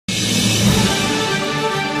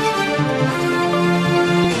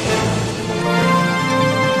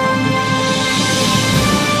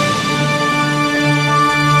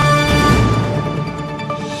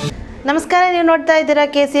ನಮಸ್ಕಾರ, ನೀವು ನೋಡ್ತಾ ಇದ್ದೀರಾ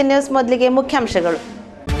KCN ನ್ಯೂಸ್. ಮೊದಲಿಗೆ ಮುಖ್ಯಾಂಶಗಳು.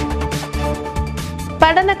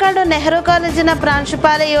 ಪಡನಕಾಡು ನೆಹರು ಕಾಲೇಜಿನ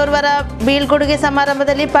ಪ್ರಾಂಶುಪಾಲೆಯೋರ್ವರ ಬೀಳ್ಕೊಡುಗೆ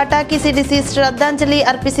ಸಮಾರಂಭದಲ್ಲಿ ಪಟಾಕಿ ಸಿಡಿಸಿ ಶ್ರದ್ಧಾಂಜಲಿ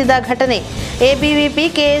ಅರ್ಪಿಸಿದ ಘಟನೆ. ABVP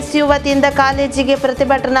KSU ವತಿಯಿಂದ ಕಾಲೇಜಿಗೆ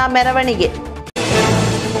ಪ್ರತಿಭಟನಾ ಮೆರವಣಿಗೆ.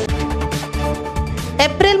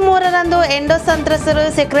 ಏಪ್ರಿಲ್ 3ರಂದು ಎಂಡೋ ಸಂತ್ರಸ್ತರು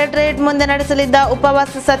ಸೆಕ್ರೆಟರಿಯೇಟ್ ಮುಂದೆ ನಡೆಸಲಿದ್ದ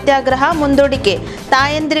ಉಪವಾಸ ಸತ್ಯಾಗ್ರಹ ಮುಂದೂಡಿಕೆ.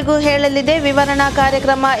 ತಾಯಂದ್ರಿಗೂ ಹೇಳಲಿದೆ ವಿವರಣಾ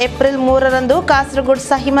ಕಾರ್ಯಕ್ರಮ. ಏಪ್ರಿಲ್ 3ರಂದು ಕಾಸರಗೋಡು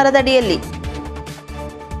ಸಹಿಮರದಡಿಯಲ್ಲಿ.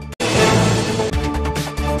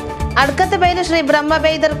 ಅಡ್ಕತ್ತಬೈಲು ಶ್ರೀ ಬ್ರಹ್ಮ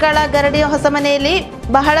ಬೈದರ್ಕಳ ಗರಡಿಯ ಹೊಸಮನೆಯಲ್ಲಿ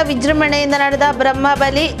ಬಹಳ ವಿಜೃಂಭಣೆಯಿಂದ ನಡೆದ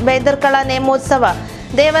ಬ್ರಹ್ಮಬಲಿ ಬೈದರ್ಕಳ ನೇಮೋತ್ಸವ.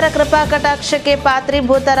 ದೇವರ ಕೃಪಾ ಕಟಾಕ್ಷಕ್ಕೆ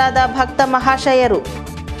ಪಾತ್ರೀಭೂತರಾದ ಭಕ್ತ ಮಹಾಶಯರು.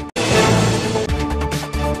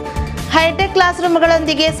 ಹೈಟೆಕ್ ಕ್ಲಾಸ್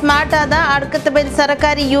ರೂಮ್ಗಳೊಂದಿಗೆ ಸ್ಮಾರ್ಟ್ ಆದ ಅಡ್ಕತ್ತಬೈಲು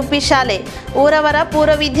ಸರ್ಕಾರಿ UP ಶಾಲೆ. ಊರವರ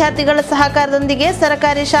ಪೂರ್ವ ವಿದ್ಯಾರ್ಥಿಗಳ ಸಹಕಾರದೊಂದಿಗೆ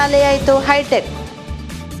ಸರ್ಕಾರಿ ಶಾಲೆಯಾಯಿತು ಹೈಟೆಕ್.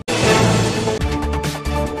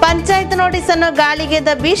 ಪಂಚಾಯತ್ ನೋಟಿಸ್ ಅನ್ನು ಗಾಳಿಗೆ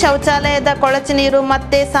ದಬ್ಬಿ ಶೌಚಾಲಯದ ಕೊಳಚೆ ನೀರು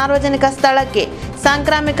ಮತ್ತೆ ಸಾರ್ವಜನಿಕ ಸ್ಥಳಕ್ಕೆ.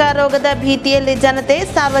 ಸಾಂಕ್ರಾಮಿಕ ರೋಗದ ಭೀತಿಯಲ್ಲಿ ಜನತೆ,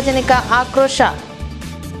 ಸಾರ್ವಜನಿಕ ಆಕ್ರೋಶ.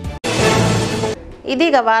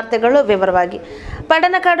 ಇದೀಗ ವಾರ್ತೆಗಳು ವಿವರವಾಗಿ.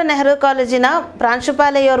 ಪಡನಕಾಡು ನೆಹರು ಕಾಲೇಜಿನ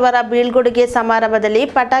ಪ್ರಾಂಶುಪಾಲೆಯೋರ್ವರ ಬೀಳ್ಕೊಡುಗೆ ಸಮಾರಂಭದಲ್ಲಿ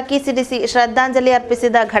ಪಟಾಕಿ ಸಿಡಿಸಿ ಶ್ರದ್ಧಾಂಜಲಿ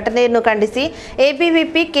ಅರ್ಪಿಸಿದ ಘಟನೆಯನ್ನು ಖಂಡಿಸಿ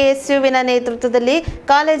ABVP KSUವಿನ ನೇತೃತ್ವದಲ್ಲಿ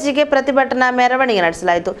ಕಾಲೇಜಿಗೆ ಪ್ರತಿಭಟನಾ ಮೆರವಣಿಗೆ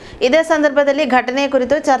ನಡೆಸಲಾಯಿತು. ಇದೇ ಸಂದರ್ಭದಲ್ಲಿ ಘಟನೆಯ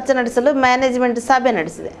ಕುರಿತು ಚರ್ಚೆ ನಡೆಸಲು ಮ್ಯಾನೇಜ್ಮೆಂಟ್ ಸಭೆ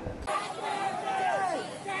ನಡೆಸಿದೆ.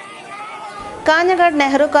 ಕಾಞಗಾಡ್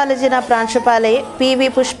ನೆಹರು ಕಾಲೇಜಿನ ಪ್ರಾಂಶುಪಾಲೆ PV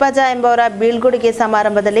ಪುಷ್ಪಜಾ ಎಂಬವರ ಬೀಳ್ಕೊಡುಗೆ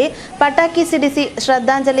ಸಮಾರಂಭದಲ್ಲಿ ಪಟಾಕಿ ಸಿಡಿಸಿ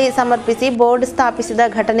ಶ್ರದ್ಧಾಂಜಲಿ ಸಮರ್ಪಿಸಿ ಬೋರ್ಡ್ ಸ್ಥಾಪಿಸಿದ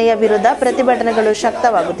ಘಟನೆಯ ವಿರುದ್ಧ ಪ್ರತಿಭಟನೆಗಳು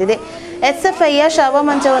ಶಕ್ತವಾಗುತ್ತಿದೆ. SFIಯ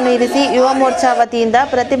ಶವಮಂಚವನ್ನು ಇರಿಸಿ ಯುವ ಮೋರ್ಚಾ ವತಿಯಿಂದ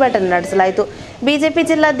ಪ್ರತಿಭಟನೆ ನಡೆಸಲಾಯಿತು. ಬಿಜೆಪಿ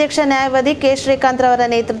ಜಿಲ್ಲಾಧ್ಯಕ್ಷ ನ್ಯಾಯವಾದಿ K ಶ್ರೀಕಾಂತ್ ರವರ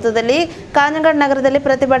ನೇತೃತ್ವದಲ್ಲಿ ಕಾಞಗಾಡ್ ನಗರದಲ್ಲಿ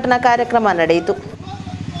ಪ್ರತಿಭಟನಾ ಕಾರ್ಯಕ್ರಮ ನಡೆಯಿತು.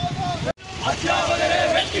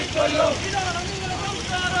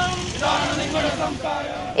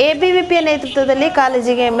 ABVPಯ ನೇತೃತ್ವದಲ್ಲಿ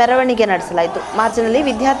ಕಾಲೇಜಿಗೆ ಮೆರವಣಿಗೆ ನಡೆಸಲಾಯಿತು. ಮಾರ್ಚ್ನಲ್ಲಿ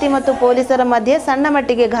ವಿದ್ಯಾರ್ಥಿ ಮತ್ತು ಪೊಲೀಸರ ಮಧ್ಯೆ ಸಣ್ಣ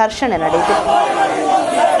ಮಟ್ಟಿಗೆ ಘರ್ಷಣೆ ನಡೆಯಿತು.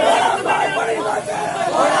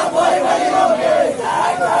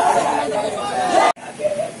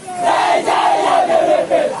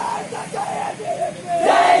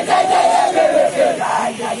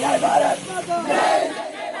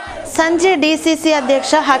 ಸಂಜೆ DCC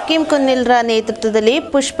ಅಧ್ಯಕ್ಷ ಹಕೀಂ ಕುನ್ನಿಲ್ರ ನೇತೃತ್ವದಲ್ಲಿ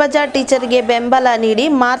ಪುಷ್ಪಜಾ ಟೀಚರ್ಗೆ ಬೆಂಬಲ ನೀಡಿ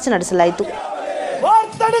ಮಾರ್ಚ್ ನಡೆಸಲಾಯಿತು.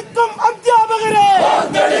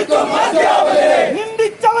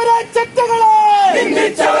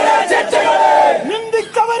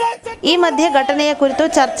 ಈ ಮಧ್ಯೆ ಘಟನೆಯ ಕುರಿತು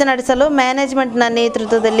ಚರ್ಚೆ ನಡೆಸಲು ಮ್ಯಾನೇಜ್ಮೆಂಟ್ನ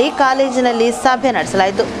ನೇತೃತ್ವದಲ್ಲಿ ಕಾಲೇಜಿನಲ್ಲಿ ಸಭೆ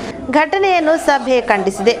ನಡೆಸಲಾಯಿತು. ಘಟನೆಯನ್ನು ಸಭೆ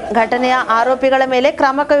ಖಂಡಿಸಿದೆ. ಘಟನೆಯ ಆರೋಪಿಗಳ ಮೇಲೆ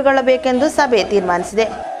ಕ್ರಮ ಕೈಗೊಳ್ಳಬೇಕೆಂದು ಸಭೆ ತೀರ್ಮಾನಿಸಿದೆ.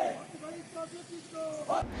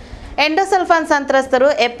 ಎಂಡೋಸಲ್ಫಾನ್ ಸಂತ್ರಸ್ತರು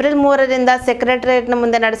ಏಪ್ರಿಲ್ 3ರಿಂದ ಸೆಕ್ರೆಟರಿಯೇಟ್ನ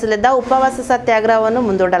ಮುಂದೆ ನಡೆಸಲಿದ್ದ ಉಪವಾಸ ಸತ್ಯಾಗ್ರಹವನ್ನು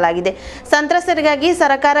ಮುಂದೂಡಲಾಗಿದೆ. ಸಂತ್ರಸ್ತರಿಗಾಗಿ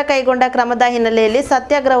ಸರ್ಕಾರ ಕೈಗೊಂಡ ಕ್ರಮದ ಹಿನ್ನೆಲೆಯಲ್ಲಿ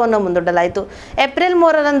ಸತ್ಯಾಗ್ರಹವನ್ನು ಮುಂದೂಡಲಾಯಿತು. ಏಪ್ರಿಲ್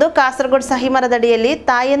 3ರಂದು ಕಾಸರಗೋಡು ಸಹಿಮರದಡಿಯಲ್ಲಿ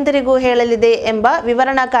ತಾಯಂದಿರಿಗೂ ಹೇಳಲಿದೆ ಎಂಬ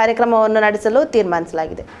ವಿವರಣಾ ಕಾರ್ಯಕ್ರಮವನ್ನು ನಡೆಸಲು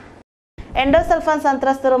ತೀರ್ಮಾನಿಸಲಾಗಿದೆ. ಎಂಡೋಸಲ್ಫಾನ್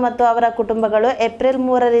ಸಂತ್ರಸ್ತರು ಮತ್ತು ಅವರ ಕುಟುಂಬಗಳು ಏಪ್ರಿಲ್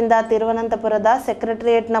 3ರಿಂದ ತಿರುವನಂತಪುರದ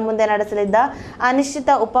ಸೆಕ್ರೆಟರಿಯೇಟ್ನ ಮುಂದೆ ನಡೆಸಲಿದ್ದ ಅನಿಶ್ಚಿತ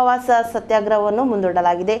ಉಪವಾಸ ಸತ್ಯಾಗ್ರಹವನ್ನು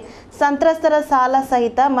ಮುಂದೂಡಲಾಗಿದೆ. ಸಂತ್ರಸ್ತರ ಸಾಲ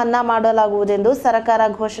ಸಹಿತ ಮನ್ನಾ ಮಾಡಲಾಗುವುದೆಂದು ಸರ್ಕಾರ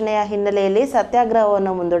ಘೋಷಣೆಯ ಹಿನ್ನೆಲೆಯಲ್ಲಿ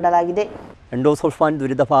സത്യാഗ്രഹವನ್ನು ಮುಂದൂಡಲಾಗಿದೆ. എൻഡോസൾഫാൻ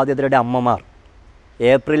ദുരിതബാധിതരുടെ അമ്മമാർ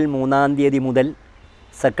ഏപ്രിൽ 3-ാം തീയതി മുതൽ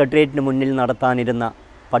സെക്രട്ടേറിയറ്റിന് മുന്നിൽ നടത്താനിരുന്ന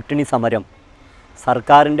പട്ടിണി സമരം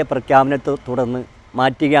സർക്കാരിൻ്റെ പ്രഖ്യാപനത്തെ തുടർന്ന്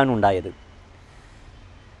മാറ്റുകയാണ് ഉണ്ടായത്.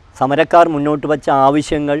 സമരക്കാർ മുന്നോട്ട് വച്ച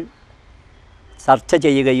ആവശ്യങ്ങൾ ചർച്ച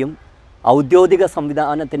ചെയ്യുകയും ഔദ്യോഗിക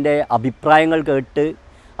സംവിധാനത്തിൻ്റെ അഭിപ്രായങ്ങൾ കേട്ട്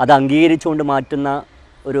അത് അംഗീകരിച്ചുകൊണ്ട് മാറ്റുന്ന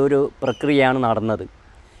ഒരു പ്രക്രിയയാണ് നടന്നത്.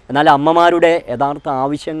 എന്നാൽ അമ്മമാരുടെ യഥാർത്ഥ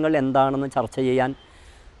ആവശ്യങ്ങൾ എന്താണെന്ന് ചർച്ച ചെയ്യാൻ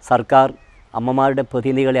സർക്കാർ അമ്മമാരുടെ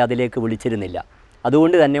പ്രതിനിധികളെ അതിലേക്ക് വിളിച്ചിരുന്നില്ല.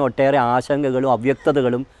 അതുകൊണ്ട് തന്നെ ഒട്ടേറെ ആശങ്കകളും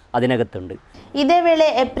ಅವ್ಯಕ್ತತೆകളും അതിനകത്തുണ്ട്. ಇದೇ ವೇಳೆ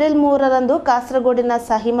ಏಪ್ರಿಲ್ 3ರಂದು ಕಾಸರಗೋಡಿನ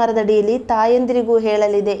ಸಹಿಮರದಡಿಯಲ್ಲಿ ತಾಯಂದಿರಿಗೂ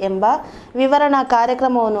ಹೇಳಲಿದೆ ಎಂಬ ವಿವರಣಾ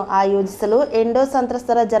ಕಾರ್ಯಕ್ರಮವನ್ನು ಆಯೋಜಿಸಲು ಎಂಡೋ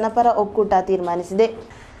ಸಂತ್ರಸ್ತರ ಜನಪರ ಒಕ್ಕೂಟ ತೀರ್ಮಾನಿಸಿದೆ.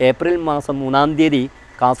 ഏപ്രിൽ മാസം 3-ാം തീയതി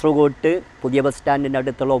കാസർഗോഡ് പുതിയ ബസ് സ്റ്റാൻഡിൻ്റെ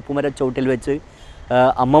അടുത്തുള്ള ഒപ്പുമരച്ചോട്ടിൽ വെച്ച്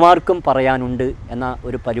അമ്മമാർക്കും പറയാനുണ്ട് എന്ന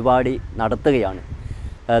ഒരു പരിപാടി നടത്തുകയാണ്.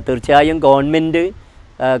 തീർച്ചയായും ഗവൺമെൻറ്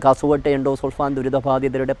കാസർഗോട്ടെ എൻഡോസൾഫാൻ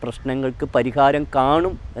ദുരിതബാധിതരുടെ പ്രശ്നങ്ങൾക്ക് പരിഹാരം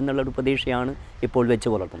കാണും എന്നുള്ളൊരു പ്രതീക്ഷയാണ് ഇപ്പോൾ വെച്ച്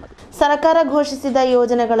പുലർത്തുന്നത്. ಸರ್ಕಾರ ಘೋಷಿಸಿದ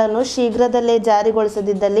ಯೋಜನೆಗಳನ್ನು ಶೀಘ್ರದಲ್ಲೇ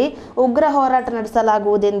ಜಾರಿಗೊಳಿಸದಿದ್ದಲ್ಲಿ ಉಗ್ರ ಹೋರಾಟ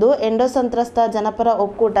ನಡೆಸಲಾಗುವುದೆಂದು ಎಂಡೋ ಸಂತ್ರಸ್ತ ಜನಪರ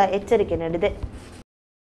ಒಕ್ಕೂಟ ಎಚ್ಚರಿಕೆ ನೀಡಿದೆ.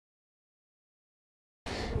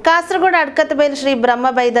 ಕಾಸರಗೋಡು ಅಡ್ಕತ್ತಬೈಲ್ ಶ್ರೀ ಬ್ರಹ್ಮ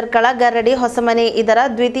ಬೈದರ್ಕಳ ಗರಡಿ ಹೊಸಮನೆ ಇದರ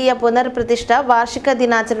ದ್ವಿತೀಯ ಪುನರ್ ಪ್ರತಿಷ್ಠಾ ವಾರ್ಷಿಕ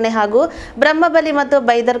ದಿನಾಚರಣೆ ಹಾಗೂ ಬ್ರಹ್ಮಬಲಿ ಮತ್ತು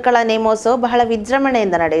ಬೈದರ್ಕಳ ನೇಮೋತ್ಸವ ಬಹಳ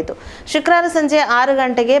ವಿಜೃಂಭಣೆಯಿಂದ ನಡೆಯಿತು. ಶುಕ್ರವಾರ ಸಂಜೆ 6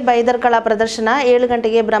 ಗಂಟೆಗೆ ಬೈದರ್ಕಳ ಪ್ರದರ್ಶನ, 7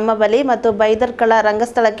 ಗಂಟೆಗೆ ಬ್ರಹ್ಮಬಲಿ ಮತ್ತು ಬೈದರ್ಕಳ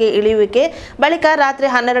ರಂಗಸ್ಥಳಕ್ಕೆ ಇಳಿಯುವಿಕೆ, ಬಳಿಕ ರಾತ್ರಿ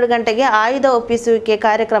 12 ಗಂಟೆಗೆ ಆಯುಧ ಒಪ್ಪಿಸುವಿಕೆ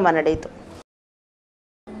ಕಾರ್ಯಕ್ರಮ ನಡೆಯಿತು.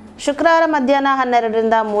 ಶುಕ್ರವಾರ ಮಧ್ಯಾಹ್ನ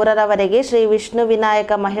 12ರಿಂದ 3ರವರೆಗೆ ಶ್ರೀ ವಿಷ್ಣು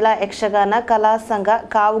ವಿನಾಯಕ ಮಹಿಳಾ ಯಕ್ಷಗಾನ ಕಲಾ ಸಂಘ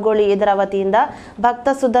ಕಾವುಗೋಳಿ ಇದರ ವತಿಯಿಂದ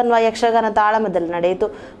ಭಕ್ತ ಸುಧನ್ವ ಯಕ್ಷಗಾನ ತಾಳಮದಲ್ಲಿ ನಡೆಯಿತು.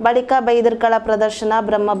 ಬಳಿಕ ಬೈದರ್ಕಳ ಪ್ರದರ್ಶನ,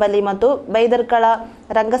 ಬ್ರಹ್ಮಬಲಿ ಮತ್ತು ಬೈದರ್ಕಳ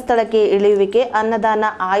ರಂಗಸ್ಥಳಕ್ಕೆ ಇಳಿಯುವಿಕೆ, ಅನ್ನದಾನ,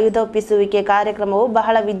 ಆಯುಧ ಒಪ್ಪಿಸುವಿಕೆ ಕಾರ್ಯಕ್ರಮವು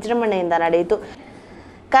ಬಹಳ ವಿಜೃಂಭಣೆಯಿಂದ ನಡೆಯಿತು.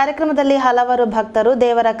 ಕಾರ್ಯಕ್ರಮದಲ್ಲಿ ಹಲವಾರು ಭಕ್ತರು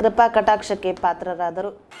ದೇವರ ಕೃಪಾ ಕಟಾಕ್ಷಕ್ಕೆ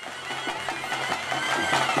ಪಾತ್ರರಾದರು.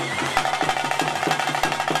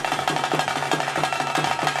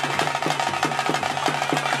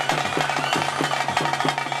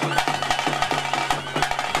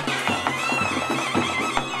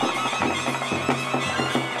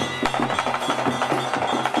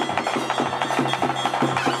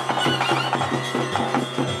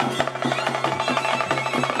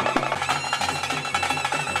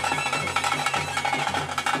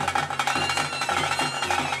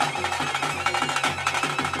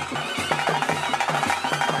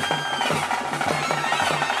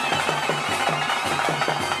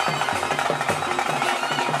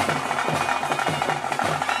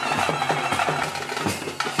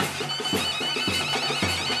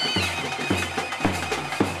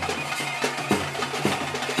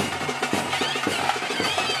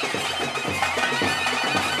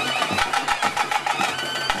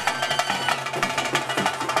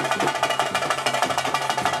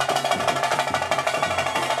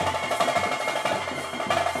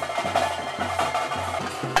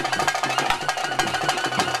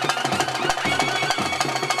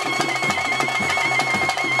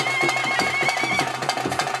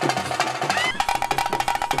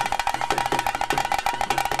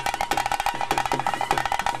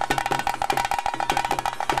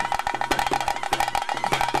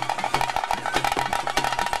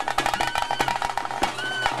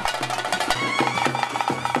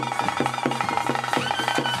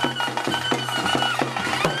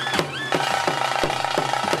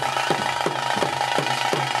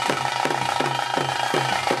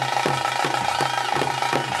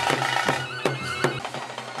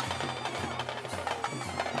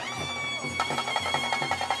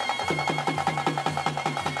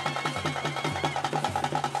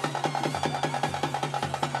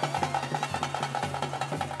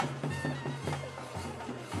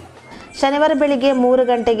 ಶನಿವಾರ ಬೆಳಿಗ್ಗೆ 3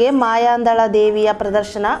 ಗಂಟೆಗೆ ಮಾಯಾಂದಳ ದೇವಿಯ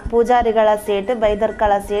ಪ್ರದರ್ಶನ, ಪೂಜಾರಿಗಳ ಸೇಟ್,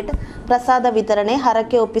 ಬೈದರ್ಕಳ ಸೇಟ್, ಪ್ರಸಾದ ವಿತರಣೆ,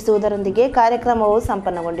 ಹರಕೆ ಒಪ್ಪಿಸುವುದರೊಂದಿಗೆ ಕಾರ್ಯಕ್ರಮವು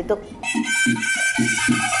ಸಂಪನ್ನಗೊಂಡಿತು.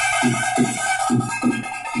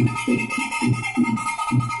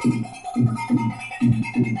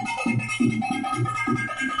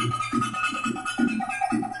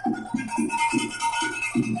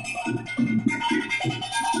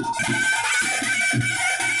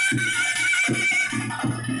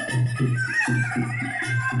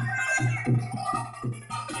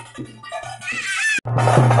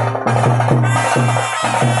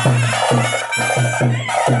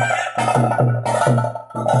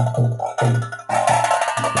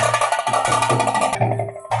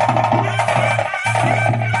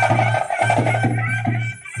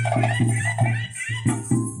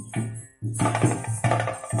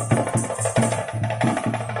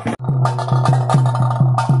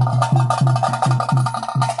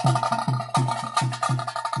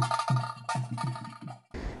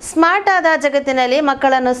 ಸ್ಮಾರ್ಟ್ ಆದ ಜಗತ್ತಿನಲ್ಲಿ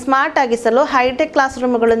ಮಕ್ಕಳನ್ನು ಸ್ಮಾರ್ಟ್ ಆಗಿಸಲು ಹೈಟೆಕ್ ಕ್ಲಾಸ್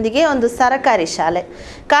ರೂಮ್ಗಳೊಂದಿಗೆ ಒಂದು ಸರಕಾರಿ ಶಾಲೆ.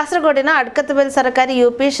 ಕಾಸರಗೋಡಿನ ಅಡ್ಕತ್ತಬೈಲ್ ಸರ್ಕಾರಿ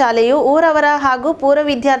ಯುಪಿ ಶಾಲೆಯು ಊರವರ ಹಾಗೂ ಪೂರ್ವ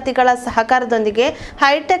ವಿದ್ಯಾರ್ಥಿಗಳ ಸಹಕಾರದೊಂದಿಗೆ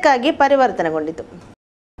ಹೈಟೆಕ್ ಆಗಿ ಪರಿವರ್ತನೆಗೊಂಡಿತು.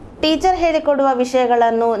 ಟೀಚರ್ ಹೇಳಿಕೊಡುವ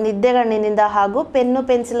ವಿಷಯಗಳನ್ನು ನಿದ್ದೆಗಣ್ಣಿನಿಂದ ಹಾಗೂ ಪೆನ್ನು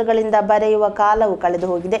ಪೆನ್ಸಿಲ್ಗಳಿಂದ ಬರೆಯುವ ಕಾಲವು ಕಳೆದು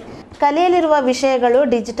ಹೋಗಿದೆ. ಕಲಿಯಲಿರುವ ವಿಷಯಗಳು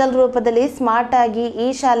ಡಿಜಿಟಲ್ ರೂಪದಲ್ಲಿ ಸ್ಮಾರ್ಟ್ ಆಗಿ ಈ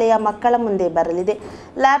ಶಾಲೆಯ ಮಕ್ಕಳ ಮುಂದೆ ಬರಲಿದೆ.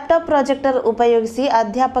 ಲ್ಯಾಪ್ಟಾಪ್ ಪ್ರೊಜೆಕ್ಟರ್ ಉಪಯೋಗಿಸಿ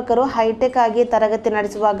ಅಧ್ಯಾಪಕರು ಹೈಟೆಕ್ ಆಗಿ തരഗതി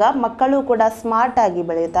ನಡೆಸುವಾಗ ಮಕ್ಕಳು ಕೂಡ ಸ್ಮಾರ್ಟ್ ആಗಿ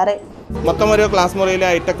ಬೆಳೆಯುತ್ತಾರೆ. മൊത്തം ഒരു ക്ലാസ് മുറിയിലെ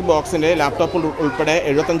ഹൈടെക് ബോക്സിന്റെ ലാപ്ടോപ്പ് ഉൾപ്പെടെ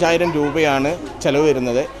 75,000 രൂപയാണ് ചെലവ്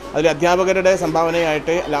വരുന്നത്. അതിൽ അധ്യാപകരുടെ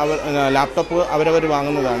സംഭാവനയായിട്ട് ലാപ്ടോപ്പ് അവരവർ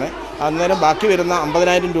വാങ്ങുന്നതാണ്. അന്നേരം ബാക്കി വരുന്ന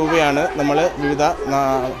 50,000 രൂപയാണ് നമ്മൾ വിവിധ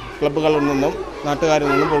ക്ലബ്ബുകളിൽ നിന്നും നാട്ടുകാരിൽ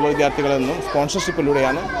നിന്നും പൂർവ്വ വിദ്യാർത്ഥികളിൽ നിന്നും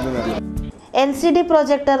സ്പോൺസർഷിപ്പിലൂടെയാണ് ഇത് നൽകുന്നത്. LCD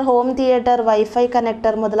projector, home theatre, wifi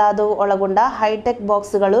connector ಮೊದಲಾದವು ಒಳಗೊಂಡ ಹೈಟೆಕ್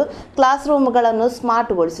ಬಾಕ್ಸ್ಗಳು ಕ್ಲಾಸ್ ರೂಮ್ಗಳನ್ನು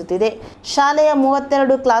ಸ್ಮಾರ್ಟ್ಗೊಳಿಸುತ್ತಿದೆ. ಶಾಲೆಯ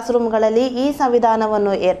 32 ಕ್ಲಾಸ್ ರೂಮ್ಗಳಲ್ಲಿ ಈ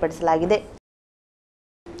ಸಂವಿಧಾನವನ್ನು ಏರ್ಪಡಿಸಲಾಗಿದೆ.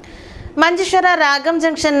 ಮಂಜೇಶ್ವರ ರಾಗಂ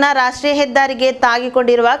ಜಂಕ್ಷನ್ನ ರಾಷ್ಟ್ರೀಯ ಹೆದ್ದಾರಿಗೆ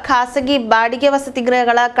ತಾಗಿಕೊಂಡಿರುವ ಖಾಸಗಿ ಬಾಡಿಗೆ ವಸತಿ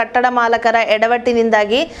ಗೃಹಗಳ ಕಟ್ಟಡ ಮಾಲಕರ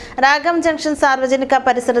ಎಡವಟ್ಟಿನಿಂದಾಗಿ ರಾಗಂ ಜಂಕ್ಷನ್ ಸಾರ್ವಜನಿಕ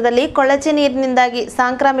ಪರಿಸರದಲ್ಲಿ ಕೊಳಚೆ ನೀರಿನಿಂದಾಗಿ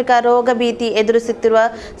ಸಾಂಕ್ರಾಮಿಕ ರೋಗ ಭೀತಿ ಎದುರಿಸುತ್ತಿರುವ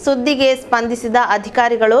ಸುದ್ದಿಗೆ ಸ್ಪಂದಿಸಿದ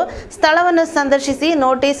ಅಧಿಕಾರಿಗಳು ಸ್ಥಳವನ್ನು ಸಂದರ್ಶಿಸಿ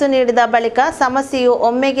ನೋಟಿಸು ನೀಡಿದ ಬಳಿಕ ಸಮಸ್ಯೆಯು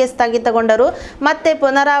ಒಮ್ಮೆಗೆ ಸ್ಥಗಿತಗೊಂಡರೂ ಮತ್ತೆ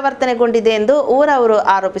ಪುನರಾವರ್ತನೆಗೊಂಡಿದೆ ಎಂದು ಊರವರು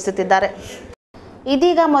ಆರೋಪಿಸುತ್ತಿದ್ದಾರೆ.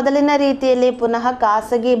 ಇದೀಗ ಮೊದಲಿನ ರೀತಿಯಲ್ಲಿ ಪುನಃ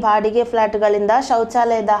ಖಾಸಗಿ ಬಾಡಿಗೆ ಫ್ಲಾಟ್ಗಳಿಂದ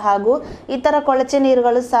ಶೌಚಾಲಯದ ಹಾಗೂ ಇತರ ಕೊಳಚೆ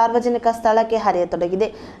ನೀರುಗಳು ಸಾರ್ವಜನಿಕ ಸ್ಥಳಕ್ಕೆ ಹರಿಯತೊಡಗಿದೆ.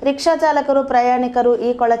 ರಿಕ್ಷಾ ಚಾಲಕರು, ಪ್ರಯಾಣಿಕರು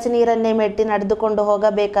ಈ ಕೊಳಚೆ ನೀರನ್ನೇ ಮೆಟ್ಟಿ ನಡೆದುಕೊಂಡು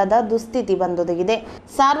ಹೋಗಬೇಕಾದ ದುಸ್ಥಿತಿ ಬಂದೊದಗಿದೆ.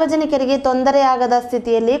 ಸಾರ್ವಜನಿಕರಿಗೆ ತೊಂದರೆಯಾಗದ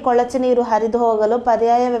ಸ್ಥಿತಿಯಲ್ಲಿ ಕೊಳಚೆ ನೀರು ಹರಿದು ಹೋಗಲು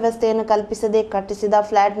ಪರ್ಯಾಯ ವ್ಯವಸ್ಥೆಯನ್ನು ಕಲ್ಪಿಸದೆ ಕಟ್ಟಿಸಿದ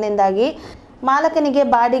ಫ್ಲಾಟ್ನಿಂದಾಗಿ ಮಾಲಕನಿಗೆ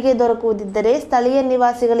ಬಾಡಿಗೆ ದೊರಕುವುದಿದ್ದರೆ ಸ್ಥಳೀಯ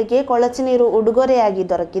ನಿವಾಸಿಗಳಿಗೆ ಕೊಳಚೆ ನೀರು ಉಡುಗೊರೆಯಾಗಿ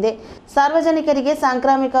ದೊರಕಿದೆ. ಸಾರ್ವಜನಿಕರಿಗೆ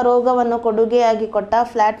ಸಾಂಕ್ರಾಮಿಕ ರೋಗವನ್ನು ಕೊಡುಗೆಯಾಗಿ ಕೊಟ್ಟ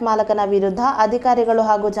ಫ್ಲಾಟ್ ಮಾಲಕನ ವಿರುದ್ಧ ಅಧಿಕಾರಿಗಳು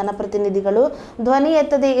ಹಾಗೂ ಜನಪ್ರತಿನಿಧಿಗಳು ಧ್ವನಿ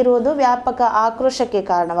ಎತ್ತದೇ ಇರುವುದು ವ್ಯಾಪಕ ಆಕ್ರೋಶಕ್ಕೆ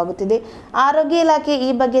ಕಾರಣವಾಗುತ್ತಿದೆ. ಆರೋಗ್ಯ ಇಲಾಖೆ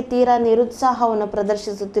ಈ ಬಗ್ಗೆ ತೀರಾ ನಿರುತ್ಸಾಹವನ್ನು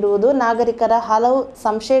ಪ್ರದರ್ಶಿಸುತ್ತಿರುವುದು ನಾಗರಿಕರ ಹಲವು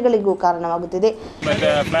സംശയಗಳಿಗೂ കാരണമാകുತ್ತಿದೆ.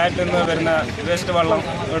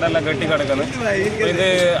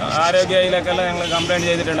 ആരോഗ്യ ഇലാഖെല്ലാം ഞങ്ങൾ കംപ്ലൈൻറ്റ്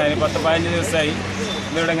ചെയ്തിട്ടുണ്ടായിരുന്നു. 10-15 ദിവസമായി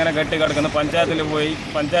ഇവിടെ ഇങ്ങനെ കെട്ടി കിടക്കുന്നു. പഞ്ചായത്തിൽ പോയി,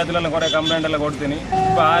 പഞ്ചായത്തിലെല്ലാം കുറേ കംപ്ലൈൻ്റ് എല്ലാം കൊടുത്തിന്.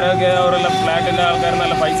 ഇപ്പോൾ ആരോഗ്യ അവരെല്ലാം ഫ്ലാറ്റിൻ്റെ ആൾക്കാർ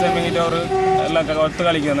നല്ല പൈസ വാങ്ങിയിട്ട് അവർ എല്ലാം ഒത്തു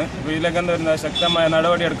കളിക്കുന്നു. ഇപ്പോൾ ഇതിലൊക്കെ എന്താ പറയുക, ശക്തമായ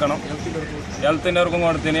നടപടി എടുക്കണം. ഹെൽത്തിൻ്റെ അവർക്കും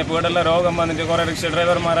കൊടുത്തിന്. ഇപ്പോൾ ഇവിടെ എല്ലാം രോഗം വന്നിട്ട് കുറേ റിക്ഷ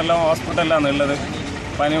ഡ്രൈവർമാരെല്ലാം ഹോസ്പിറ്റലിലാണ് ഉള്ളത്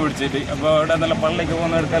പനി പിടിച്ചിട്ട്. അപ്പോൾ ഇവിടെ നല്ല പള്ളിക്ക്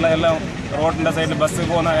പോകുന്നിടത്തെല്ലാം എല്ലാം റോഡിൻ്റെ സൈഡിൽ ബസ്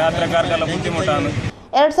പോകുന്ന യാത്രക്കാർക്കെല്ലാം ബുദ്ധിമുട്ടാണ്.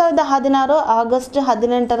 2016 ಆಗಸ್ಟ್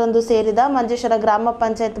 18ರಂದು ಸೇರಿದ ಮಂಜೇಶ್ವರ ಗ್ರಾಮ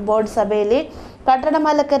ಪಂಚಾಯತ್ ಬೋರ್ಡ್ ಸಭೆಯಲ್ಲಿ ಕಟ್ಟಡ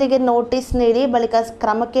ಮಾಲಕರಿಗೆ ನೋಟಿಸ್ ನೀಡಿ ಬಳಿಕ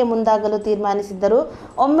ಕ್ರಮಕ್ಕೆ ಮುಂದಾಗಲು ತೀರ್ಮಾನಿಸಿದ್ದರು.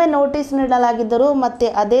 ಒಮ್ಮೆ ನೋಟಿಸ್ ನೀಡಲಾಗಿದ್ದರೂ ಮತ್ತೆ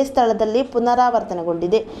ಅದೇ ಸ್ಥಳದಲ್ಲಿ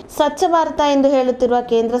ಪುನರಾವರ್ತನೆಗೊಂಡಿದೆ. ಸ್ವಚ್ಛ ಭಾರತ ಎಂದು ಹೇಳುತ್ತಿರುವ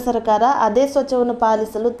ಕೇಂದ್ರ ಸರ್ಕಾರ ಅದೇ ಸ್ವಚ್ಛವನ್ನು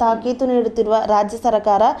ಪಾಲಿಸಲು ತಾಕೀತು ನೀಡುತ್ತಿರುವ ರಾಜ್ಯ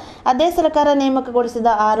ಸರ್ಕಾರ, ಅದೇ ಸರ್ಕಾರ ನೇಮಕಗೊಳಿಸಿದ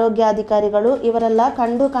ಆರೋಗ್ಯಾಧಿಕಾರಿಗಳು ಇವರೆಲ್ಲ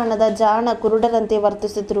ಕಂಡು ಕಾಣದ ಜಾಣ ಕುರುಡರಂತೆ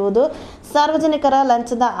ವರ್ತಿಸುತ್ತಿರುವುದು ಸಾರ್ವಜನಿಕರ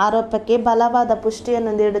ಲಂಚದ ಆರೋಪಕ್ಕೆ ಬಲವಾದ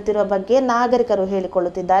ಪುಷ್ಟಿಯನ್ನು ನೀಡುತ್ತಿರುವ ಬಗ್ಗೆ ನಾಗರಿಕರು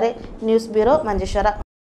ಹೇಳಿಕೊಳ್ಳುತ್ತಿದ್ದಾರೆ. News bureau, Manjeshwar.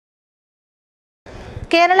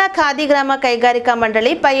 ಕೇರಳ ಖಾದಿ ಗ್ರಾಮ ಕೈಗಾರಿಕಾ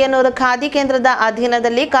ಮಂಡಳಿ ಪಯ್ಯನೂರು ಖಾದಿ ಕೇಂದ್ರದ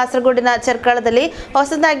ಅಧೀನದಲ್ಲಿ ಕಾಸರಗೋಡಿನ ಚೆರ್ಕಳದಲ್ಲಿ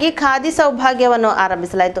ಹೊಸದಾಗಿ ಖಾದಿ ಸೌಭಾಗ್ಯವನ್ನು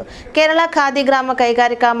ಆರಂಭಿಸಲಾಯಿತು. ಕೇರಳ ಖಾದಿ ಗ್ರಾಮ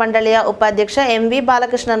ಕೈಗಾರಿಕಾ ಮಂಡಳಿಯ ಉಪಾಧ್ಯಕ್ಷ MV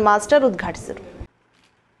ಬಾಲಕೃಷ್ಣನ್ ಮಾಸ್ಟರ್ ಉದ್ಘಾಟಿಸಿದರು.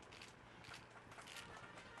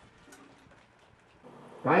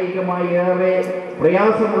 കായികമായി ഏറെ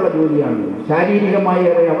പ്രയാസമുള്ള ജോലിയാണ്, ശാരീരികമായി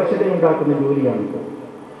ഏറെ അവശതയുണ്ടാക്കുന്ന ജോലിയാണ്.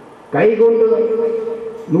 കൈകൊണ്ട്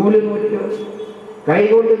നൂല് നൂറ്റ്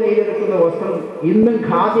കൈകൊണ്ട് നെയ്തെടുക്കുന്ന വസ്ത്രം ഇന്നും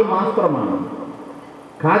ഖാദി മാത്രമാണ്.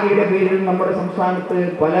 ഖാദിയുടെ പേരിൽ നമ്മുടെ സംസ്ഥാനത്ത്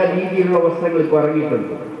പല രീതിയിലുള്ള വസ്ത്രങ്ങൾ ഇപ്പോൾ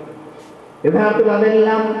ഇറങ്ങിയിട്ടുണ്ട്. യഥാർത്ഥത്തിൽ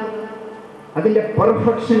അതെല്ലാം അതിൻ്റെ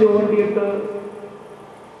പെർഫെക്ഷന് വേണ്ടിയിട്ട്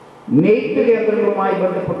നെയ്ത്ത് കേന്ദ്രങ്ങളുമായി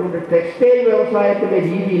ബന്ധപ്പെട്ടുകൊണ്ട് ടെക്സ്റ്റൈൽ വ്യവസായത്തിൻ്റെ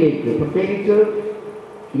രീതിയിലേക്ക്, പ്രത്യേകിച്ച്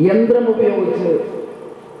യന്ത്രം ഉപയോഗിച്ച്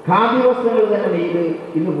ഖാദി വസ്ത്രങ്ങൾ തന്നെ നെയ്ത്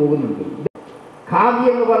ഇന്ന് പോകുന്നുണ്ട്. ഖാദി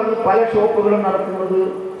എന്ന് പറഞ്ഞ് പല ഷോപ്പുകളും നടത്തുന്നത്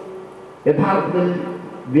യഥാർത്ഥത്തിൽ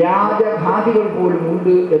വ്യാജ ഖാദികൾ പോലും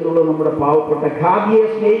ഉണ്ട് എന്നുള്ളത് നമ്മുടെ പാവപ്പെട്ട ഖാദിയെ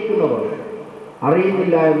സ്നേഹിക്കുന്നവർ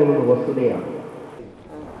അറിയുന്നില്ല എന്നുള്ളത് വസ്തുതയാണ്.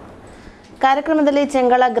 ಕಾರ್ಯಕ್ರಮದಲ್ಲಿ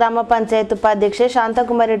ಚೆಂಗಳ ಗ್ರಾಮ ಪಂಚಾಯತ್ ಉಪಾಧ್ಯಕ್ಷೆ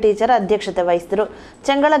ಶಾಂತಕುಮಾರಿ ಟೀಚರ್ ಅಧ್ಯಕ್ಷತೆ ವಹಿಸಿದರು.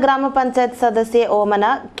 ಚೆಂಗಳ ಗ್ರಾಮ ಪಂಚಾಯತ್ ಸದಸ್ಯೆ ಓಮನ,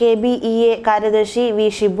 KBEA ಕಾರ್ಯದರ್ಶಿ ವಿ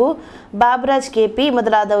ಶಿಬು, ಬಾಬರಾಜ್ KP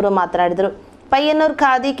ಮೊದಲಾದವರು ಮಾತನಾಡಿದರು. ಪಯ್ಯನೂರು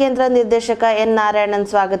ಖಾದಿ ಕೇಂದ್ರ ನಿರ್ದೇಶಕ N ನಾರಾಯಣನ್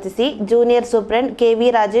ಸ್ವಾಗತಿಸಿ ಜೂನಿಯರ್ ಸೂಪ್ರೆಂಟ್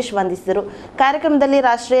KV ರಾಜೇಶ್ ವಂದಿಸಿದರು. ಕಾರ್ಯಕ್ರಮದಲ್ಲಿ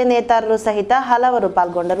ರಾಷ್ಟ್ರೀಯ ನೇತಾರರು ಸಹಿತ ಹಲವರು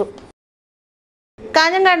ಪಾಲ್ಗೊಂಡರು.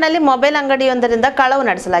 ಕಾಂಜಂಗಾಡ್ನಲ್ಲಿ ಮೊಬೈಲ್ ಅಂಗಡಿಯೊಂದರಿಂದ ಕಳವು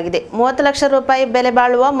ನಡೆಸಲಾಗಿದೆ. 30 ಲಕ್ಷ ರೂಪಾಯಿ ಬೆಲೆ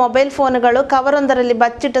ಬಾಳುವ ಮೊಬೈಲ್ ಫೋನ್ಗಳು ಕವರೊಂದರಲ್ಲಿ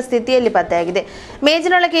ಬಚ್ಚಿಟ್ಟ ಸ್ಥಿತಿಯಲ್ಲಿ ಪತ್ತೆಯಾಗಿದೆ.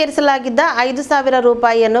 ಮೇಜಿನೊಳಗೆ ಇರಿಸಲಾಗಿದ್ದ 5,000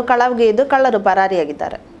 ರೂಪಾಯಿಯನ್ನು ಕಳವುಗೆಯ್ದು ಕಳ್ಳರು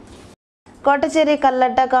ಪರಾರಿಯಾಗಿದ್ದಾರೆ. ಕೋಟಚೇರಿ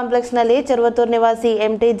ಕಲ್ಲಟ್ಟ ಕಾಂಪ್ಲೆಕ್ಸ್ನಲ್ಲಿ ಚೆರುವತ್ತೂರು ನಿವಾಸಿ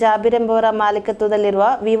MT ಜಾಬೀರ್ ಎಂಬುವರ ಮಾಲೀಕತ್ವದಲ್ಲಿರುವ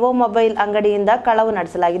ವಿವೋ ಮೊಬೈಲ್ ಅಂಗಡಿಯಿಂದ ಕಳವು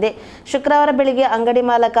ನಡೆಸಲಾಗಿದೆ. ಶುಕ್ರವಾರ ಬೆಳಿಗ್ಗೆ ಅಂಗಡಿ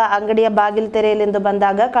ಮಾಲಕ ಅಂಗಡಿಯ ಬಾಗಿಲು ತೆರೆಯಲೆಂದು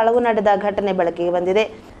ಬಂದಾಗ ಕಳವು ನಡೆದ ಘಟನೆ ಬೆಳಕಿಗೆ ಬಂದಿದೆ.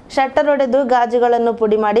 ಶಟ್ಟರ್ ಒಡೆದು ಗಾಜುಗಳನ್ನು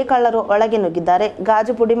ಪುಡಿ ಮಾಡಿ ಕಳ್ಳರು ಒಳಗೆ ನುಗ್ಗಿದ್ದಾರೆ.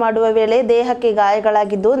 ಗಾಜು ಪುಡಿ ಮಾಡುವ ವೇಳೆ ದೇಹಕ್ಕೆ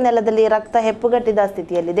ಗಾಯಗಳಾಗಿದ್ದು ನೆಲದಲ್ಲಿ ರಕ್ತ ಹೆಪ್ಪುಗಟ್ಟಿದ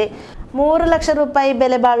ಸ್ಥಿತಿಯಲ್ಲಿದೆ. 3 ಲಕ್ಷ ರೂಪಾಯಿ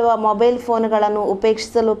ಬೆಲೆ ಬಾಳುವ ಮೊಬೈಲ್ ಫೋನ್ಗಳನ್ನು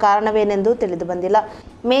ಉಪೇಕ್ಷಿಸಲು ಕಾರಣವೇನೆಂದು ತಿಳಿದು ಬಂದಿಲ್ಲ.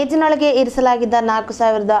 ಮೇಜಿನೊಳಗೆ ಇರಿಸಲಾಗಿದ್ದ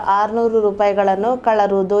 4,600 ರೂಪಾಯಿಗಳನ್ನು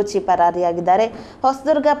ಕಳ್ಳರು ದೋಚಿ ಪರಾರಿಯಾಗಿದ್ದಾರೆ.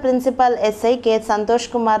 Hosadurga principal SI K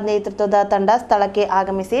Santosh Kumar ನೇತೃತ್ವದ ತಂಡ ಸ್ಥಳಕ್ಕೆ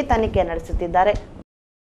ಆಗಮಿಸಿ ತನಿಖೆ ನಡೆಸುತ್ತಿದ್ದಾರೆ.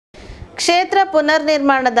 ಕ್ಷೇತ್ರ ಪುನರ್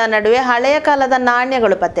ನಿರ್ಮಾಣದ ನಡುವೆ ಹಳೆಯ ಕಾಲದ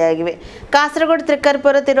ನಾಣ್ಯಗಳು ಪತ್ತೆಯಾಗಿವೆ. ಕಾಸರಗೋಡು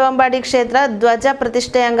ತ್ರಿಕರ್ಪುರ ತಿರುವಂಬಾಡಿ ಕ್ಷೇತ್ರ ಧ್ವಜ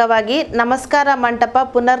ಪ್ರತಿಷ್ಠೆ ಅಂಗವಾಗಿ ನಮಸ್ಕಾರ ಮಂಟಪ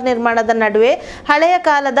ಪುನರ್ ನಿರ್ಮಾಣದ ನಡುವೆ ಹಳೆಯ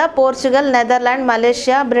ಕಾಲದ ಪೋರ್ಚುಗಲ್, ನೆದರ್ಲ್ಯಾಂಡ್,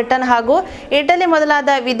 ಮಲೇಷ್ಯಾ, ಬ್ರಿಟನ್ ಹಾಗೂ ಇಟಲಿ ಮೊದಲಾದ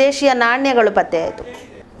ವಿದೇಶಿಯ ನಾಣ್ಯಗಳು ಪತ್ತೆಯಾಯಿತು.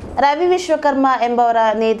 ರವಿ ವಿಶ್ವಕರ್ಮ ಎಂಬವರ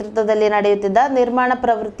ನೇತೃತ್ವದಲ್ಲಿ ನಡೆಯುತ್ತಿದ್ದ ನಿರ್ಮಾಣ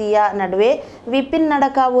ಪ್ರವೃತ್ತಿಯ ನಡುವೆ ವಿಪಿನ್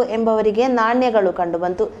ನಡಕಾವು ಎಂಬವರಿಗೆ ನಾಣ್ಯಗಳು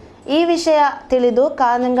ಕಂಡುಬಂತು. ಈ ವಿಷಯ ತಿಳಿದು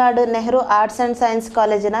ಕಾನಂಗಾಡು ನೆಹರು ಆರ್ಟ್ಸ್ ಅಂಡ್ ಸೈನ್ಸ್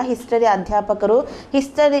ಕಾಲೇಜಿನ ಹಿಸ್ಟರಿ ಅಧ್ಯಾಪಕರು,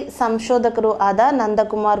 ಹಿಸ್ಟರಿ ಸಂಶೋಧಕರು ಆದ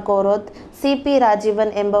ನಂದಕುಮಾರ್ ಕೋರೋತ್, ಸಿಪಿ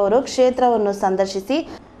ರಾಜೀವನ್ ಎಂಬವರು ಕ್ಷೇತ್ರವನ್ನು ಸಂದರ್ಶಿಸಿ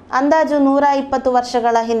ಅಂದಾಜು 120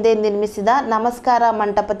 ವರ್ಷಗಳ ಹಿಂದೆ ನಿರ್ಮಿಸಿದ ನಮಸ್ಕಾರ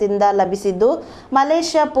ಮಂಟಪದಿಂದ ಲಭಿಸಿದ್ದು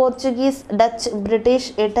ಮಲೇಷ್ಯಾ, ಪೋರ್ಚುಗೀಸ್, ಡಚ್, ಬ್ರಿಟಿಷ್,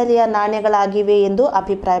 ಇಟಲಿಯ ನಾಣ್ಯಗಳಾಗಿವೆ ಎಂದು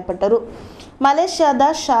ಅಭಿಪ್ರಾಯಪಟ್ಟರು. ಮಲೇಷ್ಯಾದ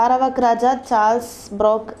ಶಾರವಕ್ ರಾಜ ಚಾರ್ಲ್ಸ್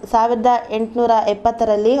ಬ್ರೋಕ್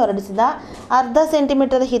 1870ರಲ್ಲಿ ಹೊರಡಿಸಿದ 1/2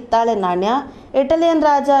 ಸೆಂಟಿಮೀಟರ್ ಹಿತ್ತಾಳೆ ನಾಣ್ಯ, ಇಟಾಲಿಯನ್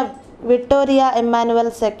ರಾಜ ವಿಕ್ಟೋರಿಯಾ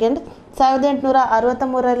ಎಮ್ಯಾನ್ಯುಯಲ್ II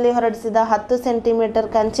 1863ರಲ್ಲಿ ಹೊರಡಿಸಿದ 10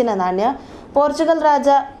 ಸೆಂಟಿಮೀಟರ್ ಕಂಚಿನ ನಾಣ್ಯ, ಪೋರ್ಚುಗಲ್ ರಾಜ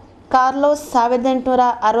ಕಾರ್ಲೋಸ್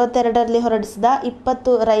 1862ರಲ್ಲಿ ಹೊರಡಿಸಿದ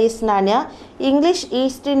 20 ರೈಸ್ ನಾಣ್ಯ, ಇಂಗ್ಲಿಷ್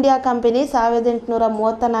ಈಸ್ಟ್ ಇಂಡಿಯಾ ಕಂಪನಿ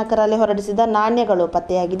 1834ರಲ್ಲಿ ಹೊರಡಿಸಿದ ನಾಣ್ಯಗಳು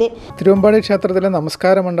ಪತ್ತೆಯಾಗಿದೆ. തിരുവമ്പാടി ക്ഷേത്രത്തിലെ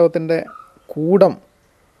നമസ്കാര മണ്ഡപത്തിൻ്റെ കൂടം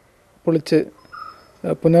പൊളിച്ച്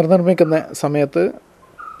പുനർനിർമ്മിക്കുന്ന സമയത്ത്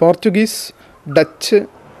പോർച്ചുഗീസ്, ഡച്ച്,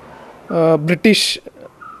 ബ്രിട്ടീഷ്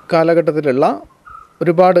കാലഘട്ടത്തിലുള്ള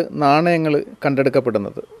ഒരുപാട് നാണയങ്ങൾ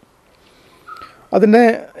കണ്ടെടുക്കപ്പെടുന്നത്. അതിൻ്റെ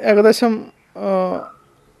ഏകദേശം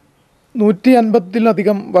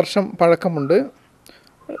 150-ലധികം വർഷം പഴക്കമുണ്ട്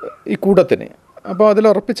ഈ കൂടത്തിന്. അപ്പോൾ അതിൽ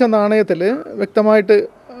ഉറപ്പിച്ച നാണയത്തിൽ വ്യക്തമായിട്ട്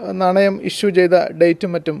നാണയം ഇഷ്യൂ ചെയ്ത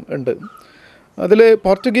ഡേറ്റും മറ്റും ഉണ്ട്. അതിൽ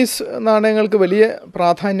പോർച്ചുഗീസ് നാണയങ്ങൾക്ക് വലിയ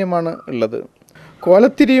പ്രാധാന്യമാണ് ഉള്ളത്.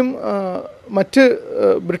 കോലത്തിരിയും മറ്റ്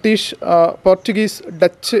ബ്രിട്ടീഷ്, പോർച്ചുഗീസ്,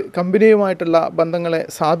 ഡച്ച് കമ്പനിയുമായിട്ടുള്ള ബന്ധങ്ങളെ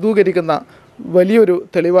സാധൂകരിക്കുന്ന വലിയൊരു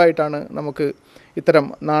തെളിവായിട്ടാണ് നമുക്ക് ഇത്തരം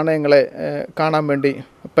നാണയങ്ങളെ കാണാൻ വേണ്ടി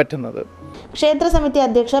പറ്റുന്നത്. ಕ್ಷೇತ್ರ ಸಮಿತಿ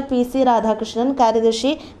ಅಧ್ಯಕ್ಷ PC ರಾಧಾಕೃಷ್ಣನ್,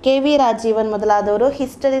 ಕಾರ್ಯದರ್ಶಿ KV ರಾಜೀವನ್ ಮೊದಲಾದವರು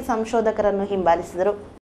ಹಿಸ್ಟರಿ ಸಂಶೋಧಕರನ್ನು ಹಿಂಬಾಲಿಸಿದರು.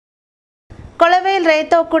 ಕೊಳವೇಲ್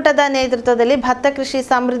ರೈತ ಒಕ್ಕೂಟದ ನೇತೃತ್ವದಲ್ಲಿ ಭತ್ತ ಕೃಷಿ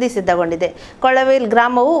ಸಮೃದ್ಧಿ ಸಿದ್ಧಗೊಂಡಿದೆ. ಕೊಳವೇಲ್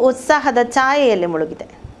ಗ್ರಾಮವು ಉತ್ಸಾಹದ ಛಾಯೆಯಲ್ಲಿ ಮುಳುಗಿದೆ.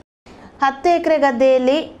 10 ಎಕರೆ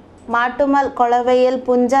ಗದ್ದೆಯಲ್ಲಿ ಮಾಟುಮಲ್ ಕೊಳವೇಲ್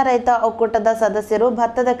ಪುಂಜ ರೈತ ಒಕ್ಕೂಟದ ಸದಸ್ಯರು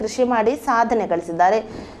ಭತ್ತದ ಕೃಷಿ ಮಾಡಿ ಸಾಧನೆ ಗಳಿಸಿದ್ದಾರೆ.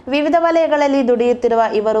 ವಿವಿಧ ವಲಯಗಳಲ್ಲಿ ದುಡಿಯುತ್ತಿರುವ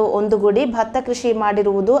ಇವರು ಒಂದುಗೂಡಿ ಭತ್ತ ಕೃಷಿ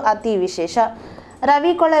ಮಾಡಿರುವುದು ಅತಿ ವಿಶೇಷ.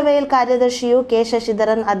 ರವಿ ಕೊಳವೇಲ್ ಕಾರ್ಯದರ್ಶಿಯು, ಕೆ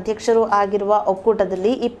ಶಶಿಧರನ್ ಅಧ್ಯಕ್ಷರು ಆಗಿರುವ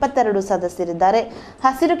ಒಕ್ಕೂಟದಲ್ಲಿ 22 ಸದಸ್ಯರಿದ್ದಾರೆ.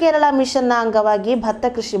 ಹಸಿರು ಕೇರಳ ಮಿಷನ್ನ ಅಂಗವಾಗಿ ಭತ್ತ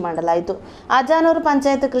ಕೃಷಿ ಮಾಡಲಾಯಿತು. ಅಜಾನೂರು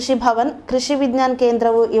ಪಂಚಾಯತ್ ಕೃಷಿ ಭವನ್, ಕೃಷಿ ವಿಜ್ಞಾನ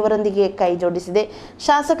ಕೇಂದ್ರವು ಇವರೊಂದಿಗೆ ಕೈ ಜೋಡಿಸಿದೆ.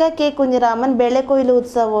 ಶಾಸಕ ಕೆ ಕುഞ്ഞിರಾಮನ್ ಬೆಳೆ ಕೊಯ್ಲು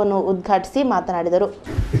ಉತ್ಸವವನ್ನು ಉದ್ಘಾಟಿಸಿ ಮಾತನಾಡಿದರು.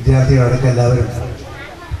 വിദ്യാർത്ഥികളടക്കമെല്ലാവരും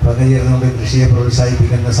പങ്കുചേർന്നുകൊണ്ട് കൃഷിയെ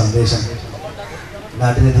പ്രോത്സാഹിപ്പിക്കുന്ന സന്ദേശം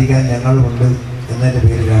നാട്ടിലെത്തിക്കാൻ ഞങ്ങളുമുണ്ട് എന്നതിൻ്റെ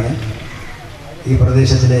പേരിലാണ് ഈ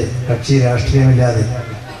പ്രദേശത്തിലെ കക്ഷി രാഷ്ട്രീയമില്ലാതെ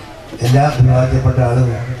എല്ലാ വിഭാഗത്തിൽപ്പെട്ട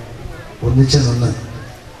ആളുകളും ഒന്നിച്ചു നിന്ന്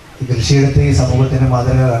ഈ കൃഷിയിടത്തെ ഈ സമൂഹത്തിന്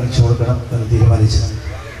മാതൃക കാണിച്ചു കൊടുക്കണം എന്ന് തീരുമാനിച്ചത്.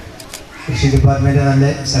 കൃഷി ഡിപ്പാർട്ട്മെൻറ്റ് നല്ല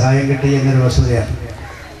സഹായം കിട്ടി എന്നൊരു വസ്തുതയാണ്.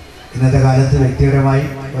 ഇന്നത്തെ കാലത്ത് വ്യക്തിപരമായി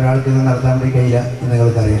ഒരാൾക്ക് ഇത് നടത്താൻ വേണ്ടി കഴിയില്ല എന്ന്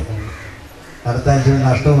നിങ്ങൾക്കറിയാം. നടത്താൻ ചില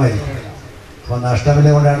നഷ്ടവുമായിരിക്കും. അപ്പോൾ നഷ്ടമില്ല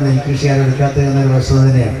കൊണ്ടാണ് നെൽകൃഷി ആരും എടുക്കാത്തത് എന്നൊരു വസ്തുത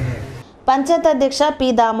തന്നെയാണ്. ಪಂಚಾಯತ್ ಅಧ್ಯಕ್ಷ ಪಿ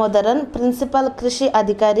ದಾಮೋದರನ್, ಪ್ರಿನ್ಸಿಪಲ್ ಕೃಷಿ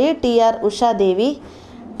ಅಧಿಕಾರಿ TR Usha Devi,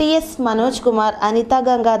 TS Manoj Kumar, Anita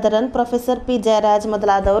Gangadharan, professor P Jayaraj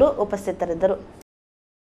ಮೊದಲಾದವರು ಉಪಸ್ಥಿತರಿದ್ದರು.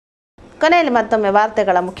 ಕೊನೆಯಲ್ಲಿ ಮತ್ತೊಮ್ಮೆ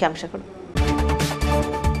ವಾರ್ತೆಗಳ ಮುಖ್ಯಾಂಶಗಳು.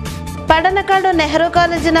 ಪಡನಕಾಡು ನೆಹರು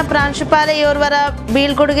ಕಾಲೇಜಿನ ಪ್ರಾಂಶುಪಾಲೆಯೋರ್ವರ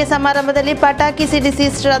ಬೀಳ್ಕೊಡುಗೆ ಸಮಾರಂಭದಲ್ಲಿ ಪಟಾಕಿ ಸಿಡಿಸಿ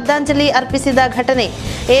ಶ್ರದ್ಧಾಂಜಲಿ ಅರ್ಪಿಸಿದ ಘಟನೆ.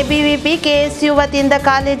 ABVP KSU ವತಿಯಿಂದ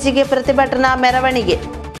ಕಾಲೇಜಿಗೆ ಪ್ರತಿಭಟನಾ ಮೆರವಣಿಗೆ.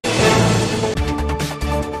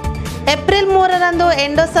 ಏಪ್ರಿಲ್ 3ರಂದು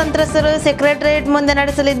ಎಂಡೋ ಸಂತ್ರಸ್ತರು ಸೆಕ್ರೆಟರಿಯೇಟ್ ಮುಂದೆ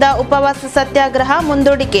ನಡೆಸಲಿದ್ದ ಉಪವಾಸ ಸತ್ಯಾಗ್ರಹ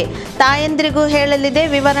ಮುಂದೂಡಿಕೆ. ತಾಯಂದ್ರಿಗೂ ಹೇಳಲಿದೆ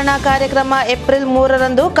ವಿವರಣಾ ಕಾರ್ಯಕ್ರಮ. ಏಪ್ರಿಲ್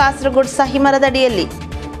 3ರಂದು ಕಾಸರಗೋಡು ಸಹಿಮರದಡಿಯಲ್ಲಿ.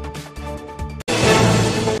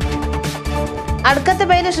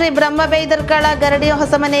 ಅಡ್ಕತ್ತಬೈಲು ಶ್ರೀ ಬ್ರಹ್ಮ ಬೈದರ್ಕಳ ಗರಡಿ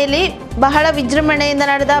ಹೊಸಮನೆಯಲ್ಲಿ ಬಹಳ ವಿಜೃಂಭಣೆಯಿಂದ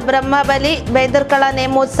ನಡೆದ ಬ್ರಹ್ಮಬಲಿ ಬೈದರ್ಕಳ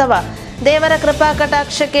ನೇಮೋತ್ಸವ. ದೇವರ ಕೃಪಾ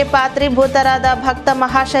ಕಟಾಕ್ಷಕ್ಕೆ ಪಾತ್ರೀಭೂತರಾದ ಭಕ್ತ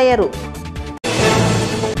ಮಹಾಶಯರು.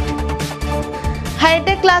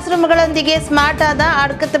 ಹೈಟೆಕ್ ಕ್ಲಾಸ್ ರೂಮ್ಗಳೊಂದಿಗೆ ಸ್ಮಾರ್ಟ್ ಆದ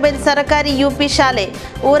ಅಡ್ಕತ್ತಬೈಲು ಸರ್ಕಾರಿ UP ಶಾಲೆ.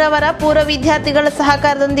 ಊರವರ ಪೂರ್ವ ವಿದ್ಯಾರ್ಥಿಗಳ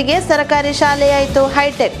ಸಹಕಾರದೊಂದಿಗೆ ಸರ್ಕಾರಿ ಶಾಲೆಯಾಯಿತು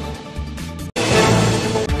ಹೈಟೆಕ್.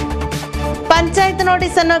 ಪಂಚಾಯತ್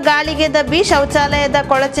ನೋಟಿಸ್ ಅನ್ನು ಗಾಳಿಗೆ ದಬ್ಬಿ ಶೌಚಾಲಯದ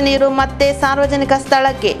ಕೊಳಚೆ ನೀರು ಮತ್ತೆ ಸಾರ್ವಜನಿಕ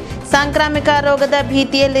ಸ್ಥಳಕ್ಕೆ. ಸಾಂಕ್ರಾಮಿಕ ರೋಗದ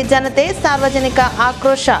ಭೀತಿಯಲ್ಲಿ ಜನತೆ, ಸಾರ್ವಜನಿಕ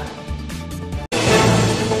ಆಕ್ರೋಶ.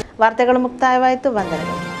 ವಾರ್ತೆಗಳು ಮುಕ್ತಾಯವಾಯಿತು.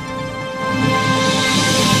 ವಂದನೆಗಳು.